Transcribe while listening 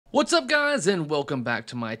What's up, guys, and welcome back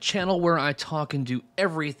to my channel where I talk and do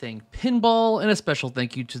everything pinball, and a special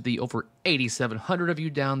thank you to the over 8,700 of you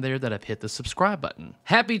down there that have hit the subscribe button.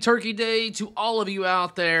 Happy Turkey Day to all of you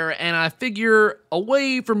out there, and I figure a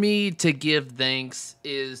way for me to give thanks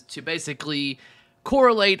is to basically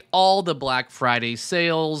correlate all the Black Friday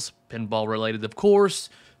sales, pinball related of course,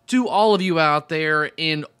 to all of you out there,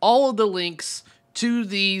 and all of the links to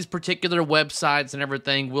these particular websites and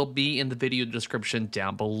everything will be in the video description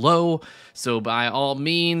down below, so by all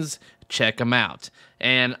means, check them out.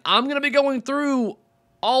 And I'm going to be going through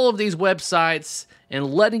all of these websites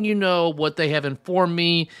and letting you know what they have informed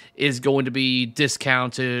me is going to be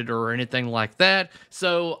discounted or anything like that.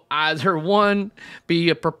 So either one,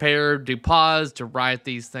 be prepared to pause to write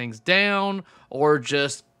these things down, or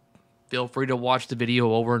just feel free to watch the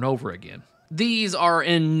video over and over again. These are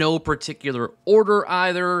in no particular order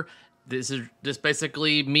either. This is just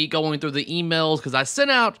basically me going through the emails because I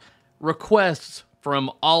sent out requests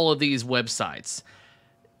from all of these websites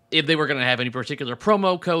if they were going to have any particular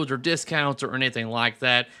promo codes or discounts or anything like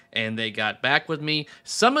that, and they got back with me.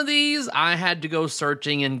 Some of these I had to go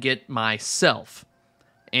searching and get myself.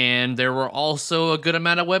 And there were also a good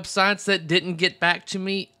amount of websites that didn't get back to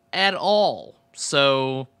me at all.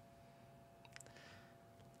 So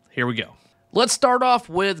here we go. Let's start off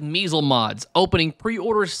with Measle Mods, opening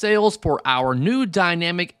pre-order sales for our new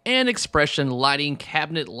dynamic and expression lighting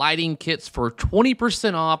cabinet lighting kits for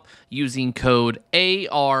 20% off using code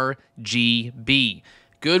ARGB.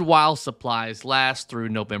 Good while supplies last through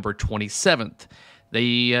November 27th.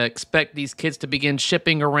 They expect these kits to begin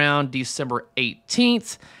shipping around December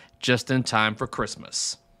 18th, just in time for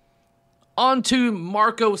Christmas. On to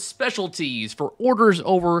Marco Specialties. For orders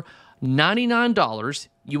over $99,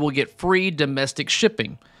 you will get free domestic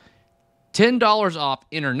shipping, $10 off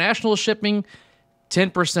international shipping,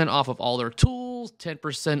 10% off of all their tools,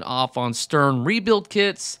 10% off on Stern rebuild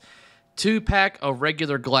kits, 2-pack of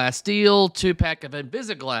regular glass deal, 2-pack of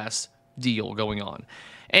Invisiglass deal going on,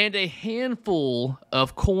 and a handful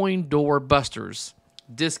of coin door busters.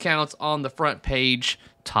 Discounts on the front page,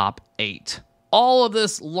 top 8. All of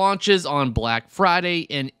this launches on Black Friday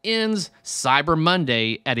and ends Cyber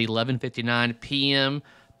Monday at 11:59 p.m.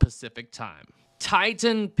 Pacific Time.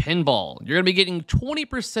 Titan Pinball. You're going to be getting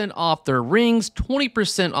 20% off their rings,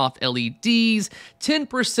 20% off LEDs,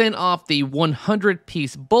 10% off the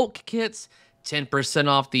 100-piece bulk kits, 10%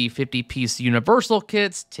 off the 50-piece universal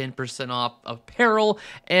kits, 10% off apparel,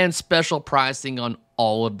 and special pricing on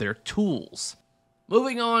all of their tools.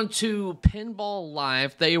 Moving on to Pinball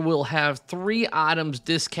Life, they will have 3 items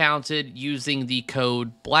discounted using the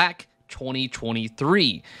code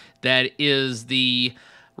BLACK2023. That is the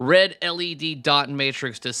red LED dot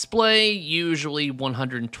matrix display, usually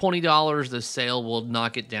 $120. The sale will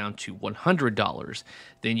knock it down to $100.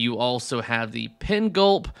 Then you also have the Pin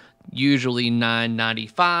Gulp, usually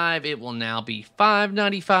 $9.95. It will now be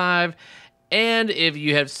 $5.95. And if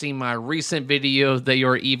you have seen my recent video, they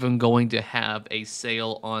are even going to have a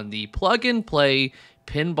sale on the plug-and-play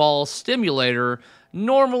pinball stimulator.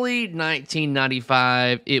 Normally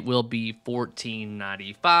 $19.95, it will be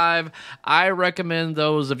 $14.95. I recommend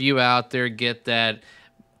those of you out there get that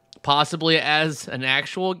possibly as an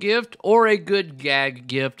actual gift or a good gag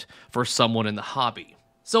gift for someone in the hobby.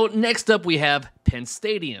 So next up we have Penn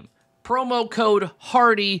Stadium. Promo code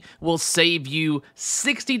HARDY will save you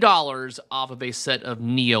 $60 off of a set of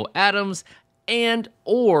Neo Atoms and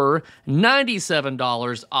or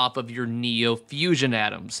 $97 off of your Neo Fusion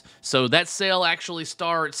Atoms. So that sale actually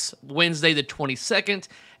starts Wednesday the 22nd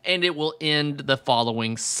and it will end the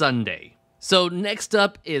following Sunday. So next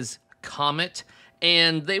up is Comet,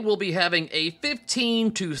 and they will be having a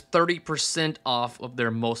 15 to 30% off of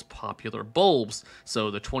their most popular bulbs.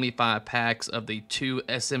 So the 25 packs of the 2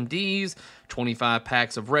 SMDs, 25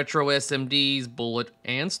 packs of retro SMDs, bullet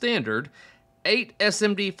and standard, 8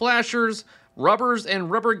 SMD flashers, rubbers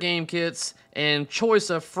and rubber game kits, and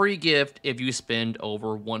choice of free gift if you spend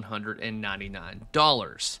over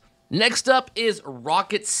 $199. Next up is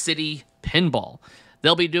Rocket City Pinball.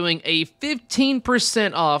 They'll be doing a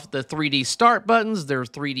 15% off the 3D start buttons, their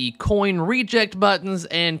 3D coin reject buttons,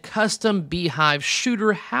 and custom beehive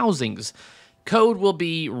shooter housings. Code will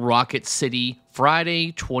be Rocket City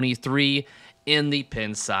Friday 23 in the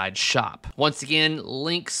Pinside shop. Once again,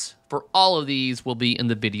 links for all of these will be in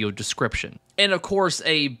the video description. And of course,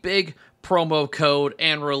 a big promo code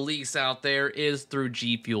and release out there is through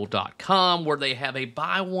gfuel.com, where they have a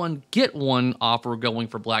buy one get one offer going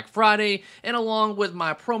for Black Friday, and along with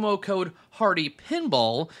my promo code Hardy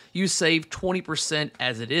Pinball, you save 20%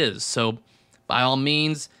 as it is. So by all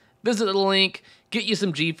means, visit the link, get you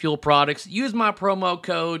some G Fuel products, use my promo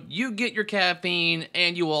code, you get your caffeine,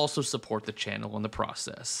 and you also support the channel in the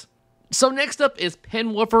process. So next up is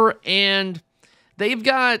Pinwoofer, and they've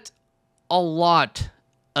got a lot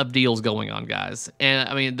of deals going on, guys. And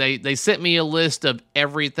I mean, they sent me a list of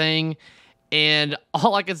everything, and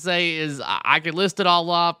all I can say is I could list it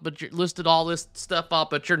all up, but you listed all this stuff up,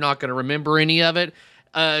 but you're not going to remember any of it.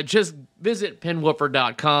 Just visit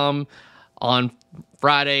pinwoofer.com on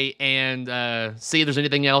Friday and see if there's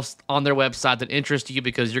anything else on their website that interests you,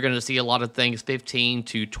 because you're going to see a lot of things 15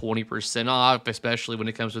 to 20% off, especially when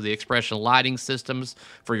it comes to the expression lighting systems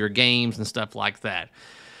for your games and stuff like that.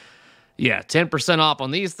 Yeah, 10% off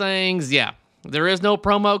on these things. Yeah, there is no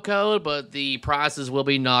promo code, but the prices will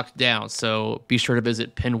be knocked down, so be sure to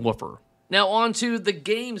visit Pinwoofer. Now on to the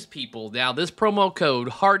games, people. Now this promo code,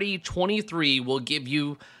 Hardy23, will give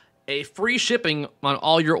you a free shipping on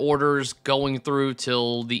all your orders going through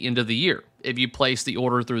till the end of the year if you place the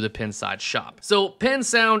order through the Pinside shop. So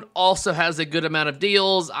PinSound also has a good amount of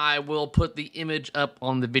deals. I will put the image up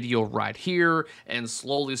on the video right here and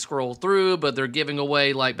slowly scroll through, but they're giving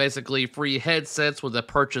away like basically free headsets with the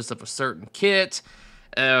purchase of a certain kit,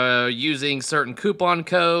 using certain coupon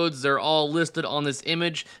codes. They're all listed on this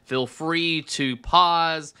image. Feel free to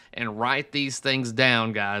pause and write these things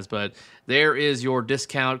down, guys, but there is your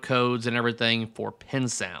discount codes and everything for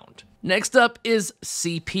PinSound. Next up is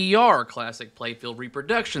CPR, Classic Playfield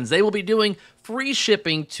Reproductions. They will be doing free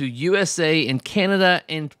shipping to USA and Canada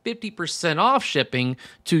and 50% off shipping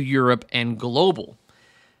to Europe and global.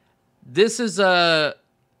 This is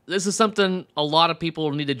something a lot of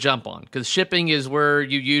people need to jump on, because shipping is where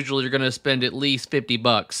you usually are going to spend at least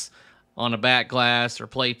 $50 on a back glass or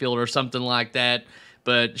playfield or something like that.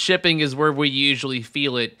 But shipping is where we usually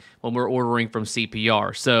feel it when we're ordering from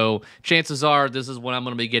CPR. So chances are this is when I'm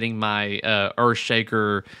going to be getting my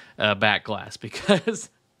Earthshaker back glass, because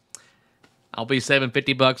I'll be saving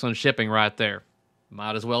 $50 on shipping right there.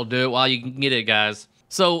 Might as well do it while you can get it, guys.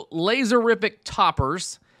 So Laserific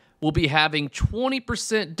Toppers will be having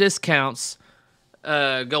 20% discounts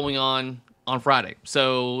going on Friday.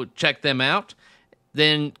 So check them out.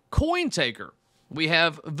 Then Coin Taker. We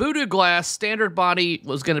have Voodoo Glass. Standard body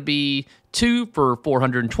was going to be 2 for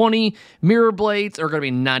 $420. Mirror blades are going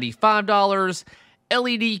to be $95.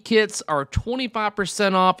 LED kits are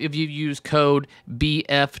 25% off if you use code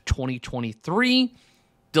BF2023.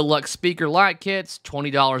 Deluxe speaker light kits,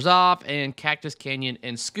 $20 off. And Cactus Canyon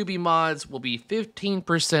and Scooby mods will be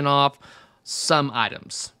 15% off some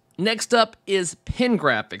items. Next up is Pin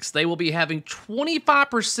Graphics. They will be having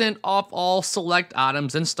 25% off all select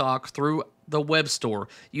items in stock through the web store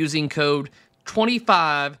using code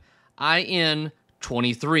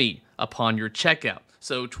 25IN23 upon your checkout.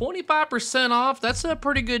 So 25% off, that's a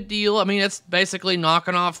pretty good deal. I mean, that's basically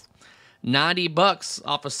knocking off $90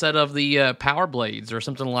 off a set of the Power Blades or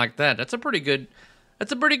something like that. That's a pretty good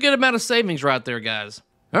amount of savings right there, guys.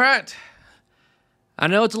 All right. I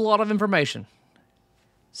know it's a lot of information.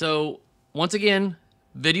 So once again,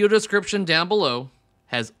 video description down below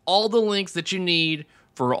has all the links that you need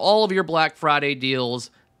for all of your Black Friday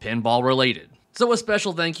deals, pinball related. So a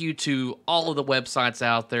special thank you to all of the websites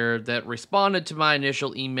out there that responded to my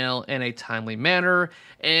initial email in a timely manner.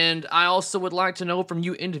 And I also would like to know from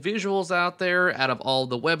you individuals out there, out of all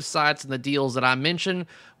the websites and the deals that I mentioned,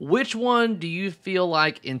 which one do you feel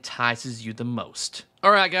like entices you the most?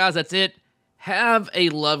 All right, guys, that's it. Have a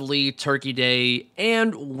lovely Turkey Day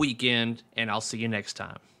and weekend, and I'll see you next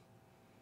time.